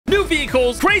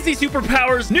vehicles, crazy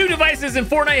superpowers, new devices, and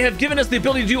Fortnite have given us the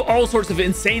ability to do all sorts of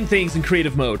insane things in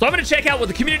creative mode. So I'm going to check out what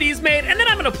the community's made, and then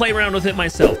I'm going to play around with it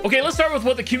myself. Okay, let's start with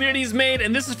what the community's made,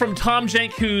 and this is from Tom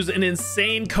Jenk, who's an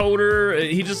insane coder.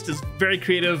 He just is very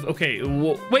creative. Okay,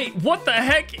 wait, what the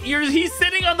heck? He's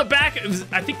sitting on the back.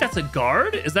 I think that's a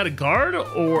guard. Is that a guard?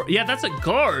 Or yeah, that's a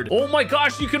guard. Oh my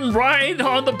gosh, you can ride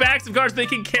on the backs of guards. They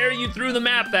can carry you through the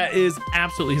map. That is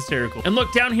absolutely hysterical. And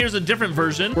look, down here's a different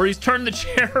version where he's turned the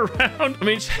chair around. I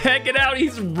mean, check it out.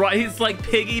 He's like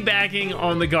piggybacking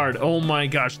on the guard. Oh my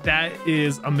gosh, that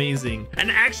is amazing. And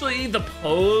actually, the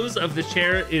pose of the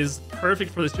chair is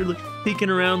perfect for this. You're like peeking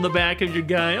around the back of your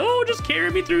guy. Oh, just carry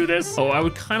me through this. Oh, I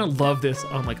would kind of love this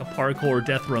on like a parkour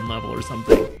death run level or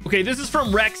something. Okay, this is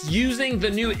from Rex using the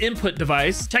new input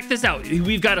device. Check this out.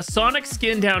 We've got a Sonic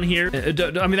skin down here.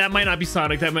 I mean, that might not be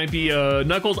Sonic. That might be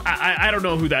Knuckles. I don't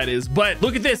know who that is, but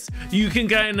look at this. You can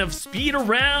kind of speed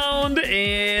around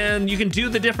and you can do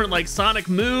the different like Sonic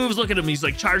moves. Look at him. He's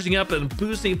like charging up and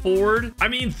boosting forward. I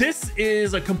mean, this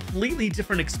is a completely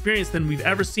different experience than we've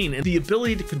ever seen. And the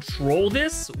ability to control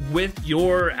this with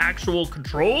your actual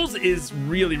controls is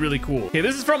really, really cool. Okay,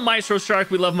 this is from Maestro Shark.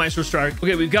 We love Maestro Shark.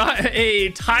 Okay, we've got a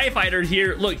TIE fighter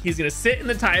here. Look, he's gonna sit in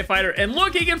the TIE fighter and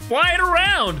look, he can fly it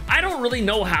around. I don't really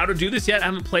know how to do this yet. I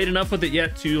haven't played enough with it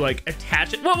yet to like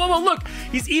attach it. Whoa, whoa, whoa, look,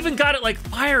 he's even got it like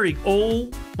firing. Oh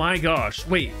my gosh.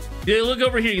 Wait, yeah, look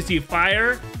over here. You see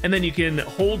fire and then you can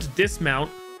hold dismount.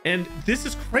 And this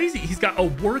is crazy. He's got a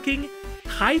working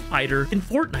TIE fighter in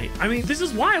Fortnite. I mean, this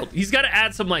is wild. He's got to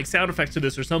add some like sound effects to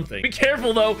this or something. Be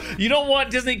careful though. You don't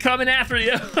want Disney coming after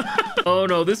you. Oh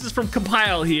no, this is from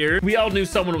Compile here. We all knew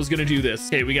someone was going to do this.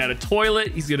 Okay, we got a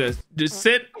toilet. He's going to just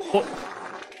sit. Oh.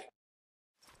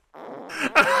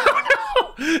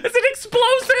 Oh no, it's an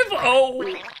explosive.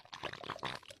 Oh.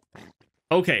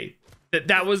 Okay.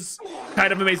 That was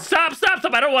kind of amazing. Stop.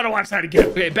 I don't want to watch that again.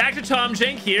 Okay, back to Tom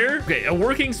Jenk here. Okay, a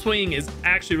working swing is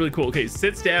actually really cool. Okay,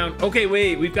 sits down. Okay,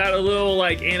 wait, we've got a little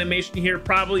like animation here.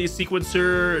 Probably a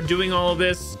sequencer doing all of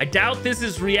this. I doubt this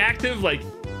is reactive, like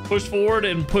push forward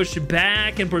and push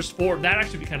back and push forward. That'd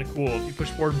actually be kind of cool if you push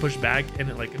forward and push back and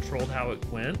it like controlled how it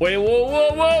went. Wait,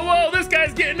 whoa. This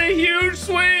guy's getting a huge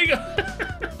swing.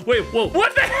 Wait, whoa,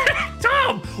 what the heck?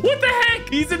 Tom, what the heck?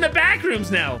 He's in the back rooms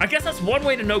now. I guess that's one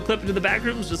way to no clip into the back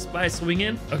rooms, just by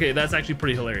swinging. Okay, that's actually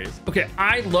pretty hilarious. Okay,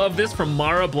 I love this from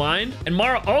Mara Blind. And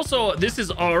Mara, also, this is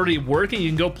already working. You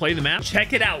can go play the map.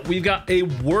 Check it out. We've got a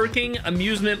working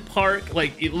amusement park.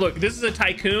 Like, look, this is a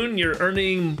tycoon. You're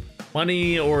earning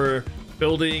money or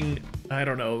building, I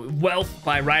don't know, wealth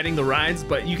by riding the rides,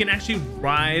 but you can actually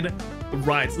ride the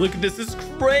rides. Look at this. This is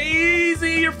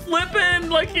crazy. You're flipping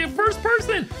like you're first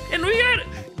person. And we got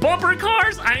bumper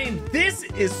cars. I mean, this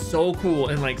is so cool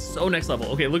and like so next level.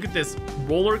 Okay, look at this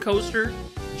roller coaster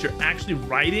that you're actually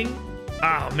riding.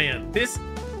 Oh man, this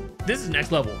is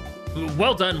next level.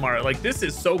 Well done, Mara. Like, this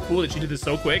is so cool that you did this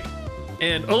so quick.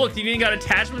 And oh look, you even got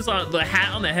attachments on the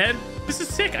hat on the head. This is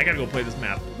sick. I gotta go play this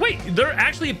map. Wait, they're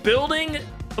actually building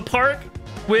the park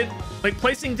with like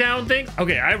placing down things.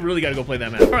 Okay, I really gotta go play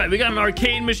that map. All right, we got an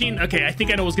arcade machine. Okay, I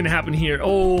think I know what's gonna happen here.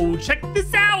 Oh, check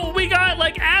this out. We got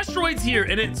like asteroids here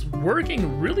and it's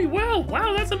working really well.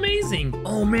 Wow, that's amazing.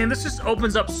 Oh man, this just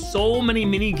opens up so many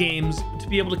mini games to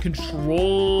be able to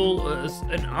control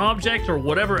an object or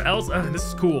whatever else. This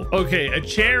is cool. Okay, a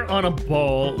chair on a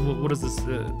ball. What is this?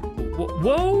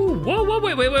 Whoa,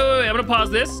 wait. I'm gonna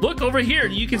pause this. Look over here.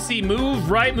 You can see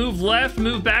move right, move left,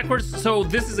 move backwards. So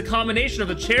this is a combination of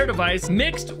the chair device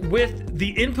mixed with the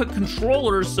input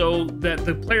controller so that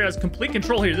the player has complete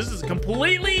control here. This is a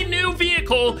completely new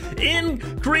vehicle in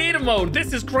creative mode.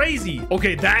 This is crazy.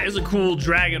 Okay, that is a cool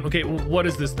dragon. Okay, what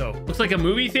is this though? Looks like a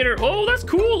movie theater. Oh, that's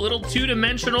cool. Little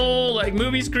two-dimensional like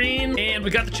movie screen. And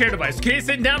we got the chair device. Okay,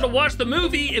 sitting down to watch the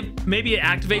movie. Maybe it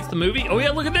activates the movie. Oh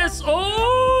yeah, look at this.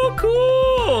 Oh, cool.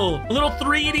 A little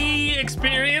 3D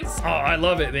experience. Oh, I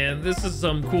love it, man. This is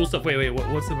some cool stuff. Wait,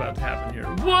 what's about to happen here?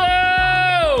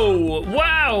 Whoa!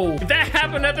 Wow! If that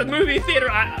happened at the movie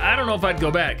theater, I don't know if I'd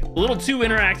go back. A little too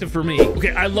interactive for me.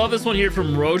 Okay, I love this one here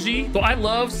from Roji. So I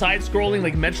love side-scrolling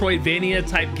like Metroidvania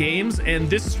type games, and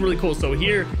this is really cool. So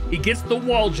here, he gets the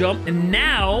wall jump, and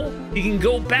now he can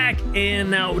go back and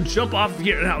now jump off of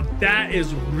here. Now, that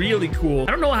is really cool.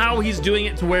 I don't know how he's doing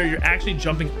it to where you're actually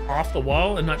jumping off the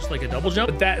wall and not just like a double jump,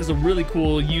 but that is a really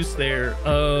cool use there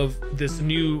of this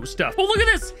new stuff. Oh, look at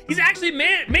this. He's actually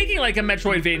making like a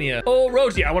Metroidvania. Oh,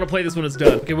 Roji, I want to play this when it's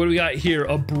done. Okay, what do we got here?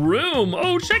 A broom.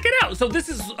 Oh, check it out. So this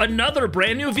is another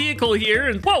brand new vehicle here.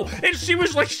 And whoa, and she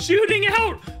was like shooting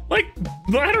out like,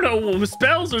 I don't know,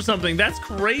 spells or something. That's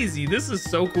crazy. This is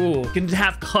so cool. You can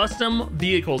have custom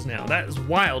vehicles now. That is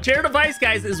wild. Share device,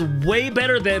 guys, is way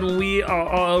better than we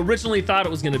originally thought it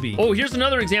was going to be. Oh, here's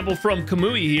another example from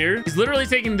Kamui here. He's literally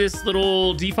taking this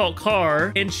little default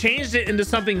car and changed it into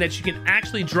something that you can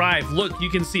actually drive. Look, you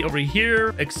can see over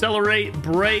here, accelerate,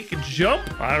 brake,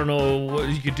 jump. I don't know what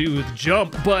you could do with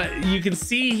jump, but you can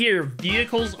see here,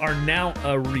 vehicles are now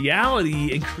a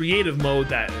reality in creative mode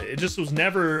that it just was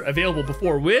never available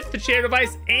before with the share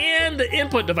device and the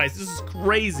input device. This is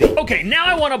crazy. Okay, now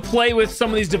I want to play with some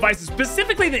of these devices,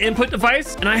 specifically the input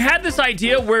device. And I had this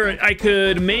idea where I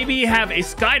could maybe have a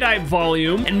skydive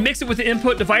volume and mix it with the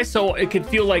input device so it could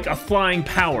feel like a flying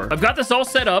power. I've got this all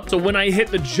set up, so when I hit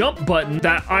the jump button,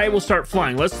 that I will start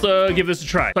flying. Let's give this a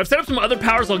try. So I've set up some other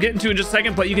powers I'll get into in just a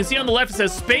second, but you can see on the left it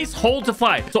says space hold to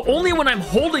fly. So only when I'm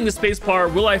holding the space bar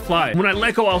will I fly. When I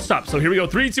let go, I'll stop. So here we go.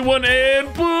 3, 2, 1,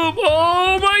 and boom.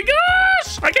 Oh my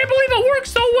gosh! I can't believe it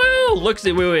works so well. Look,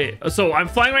 wait. So I'm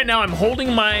flying right now. I'm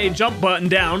holding my jump button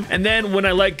down, and then when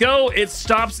I let go, it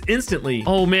stops instantly.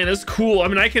 Oh man, that's cool. I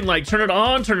mean, I can like turn it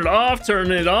on, turn it off,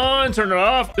 turn it on, turn it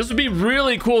off. This would be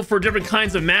really cool for different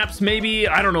kinds of maps. Maybe,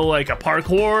 I don't know, like a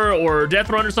parkour or death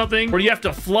run or something, where you have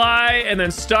to fly and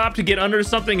then stop to get under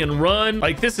something and run.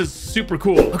 Like, this is super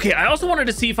cool. Okay, I also wanted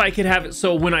to see if I could have it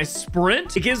so when I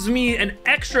sprint, it gives me an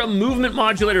extra movement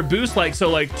modulator boost, like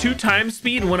 2 times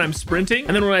speed when I'm sprinting,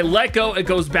 and then when I let go, it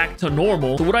goes back to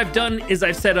normal. So what I've done is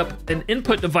I've set up an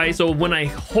input device, so when I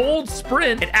hold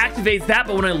sprint, it activates that,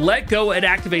 but when I let go, it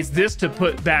activates this to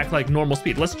put back like normal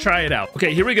speed. Let's try it out.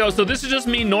 Okay, here we go. So this is just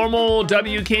me normal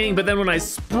W king, but then when I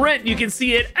sprint, you can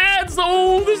see it adds,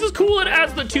 oh, this is cool. It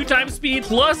adds the 2 times speed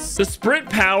plus the sprint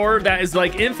power that is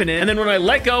like infinite, and then when I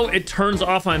let go, it turns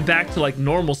off. I'm back to like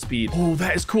normal speed. Oh,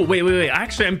 that is cool. Wait.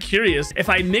 Actually, I'm curious if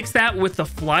I mix that with the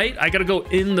flight. I gotta go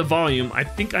in the volume. I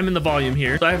think I'm in the volume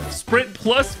here. So I have sprint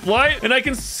plus flight, and I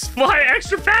can fly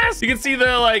extra fast. You can see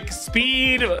the like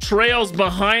speed trails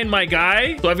behind my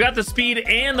guy. So I've got the speed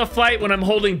and the flight when I'm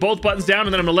holding both buttons down,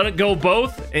 and then I'm gonna let it go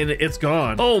both, and it's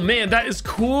gone. Oh man, that is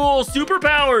cool.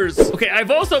 Superpowers. Okay,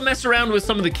 I've also messed around with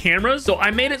some of the cameras. So I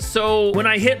made it so when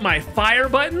I hit my fire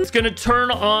button, it's gonna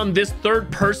turn on this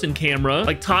third-person camera,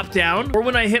 like top down, or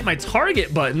when I hit my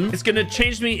target button, it's gonna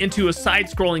change me into a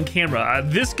side-scrolling camera.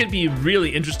 This could be really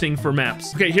interesting for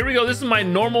maps. Okay, here we go. This is my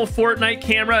normal Fortnite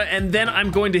camera, and then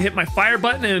I'm going to hit my fire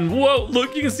button, and whoa,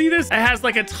 look, you can see this. It has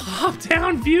like a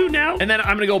top-down view now, and then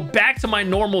I'm gonna go back to my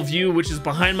normal view, which is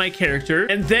behind my character,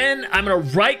 and then I'm gonna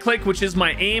right-click, which is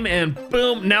my aim, and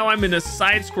boom, now I'm in a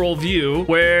side-scroll view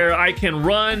where I can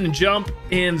run, jump,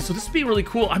 and so this would be really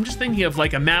cool. I'm just thinking of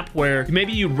like a map where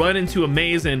maybe you run into a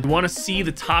maze and want to see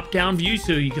the top-down view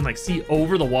so you can like see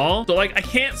over the wall. So like I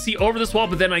can't see over this wall,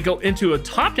 but then I go into a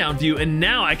top-down view, and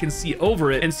now I can see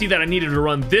over it and see that I needed to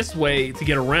run this way to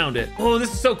get around it. Oh,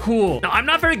 this is so cool. Now, I'm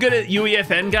not very good at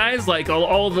UEFN, guys, like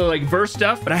all the like verse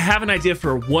stuff, but I have an idea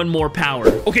for one more power.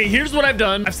 Okay, here's what I've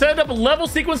done. I've set up a level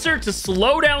sequencer to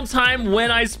slow down time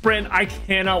when I sprint. I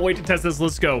cannot wait to test this.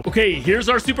 Let's go. Okay, here's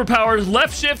our superpowers.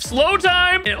 Left shift, slow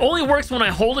time. It only works when I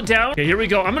hold it down. Okay, here we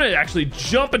go. I'm gonna actually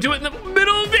jump and do it in the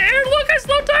middle of the air. Look, I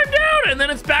slowed time down, and then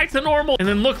it's back to normal. And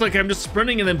then look, like I'm just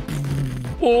sprinting, and then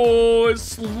oh, it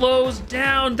slows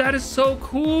down. That is so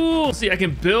cool. See, I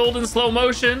can build in slow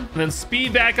motion and then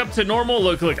speed back up to normal.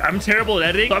 Look, I'm terrible at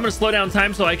editing, so I'm gonna slow down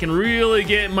time so I can really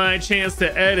get my chance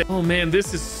to edit. Oh man,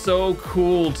 this is so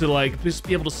cool to like just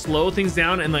be able to slow things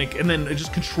down and then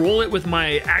just control it with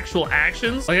my actual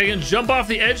actions. Like I can jump off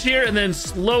the edge here and then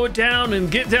slow it down and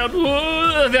get down.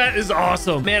 Whoa, that is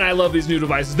awesome. Man, I love these new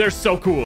devices. They're so cool.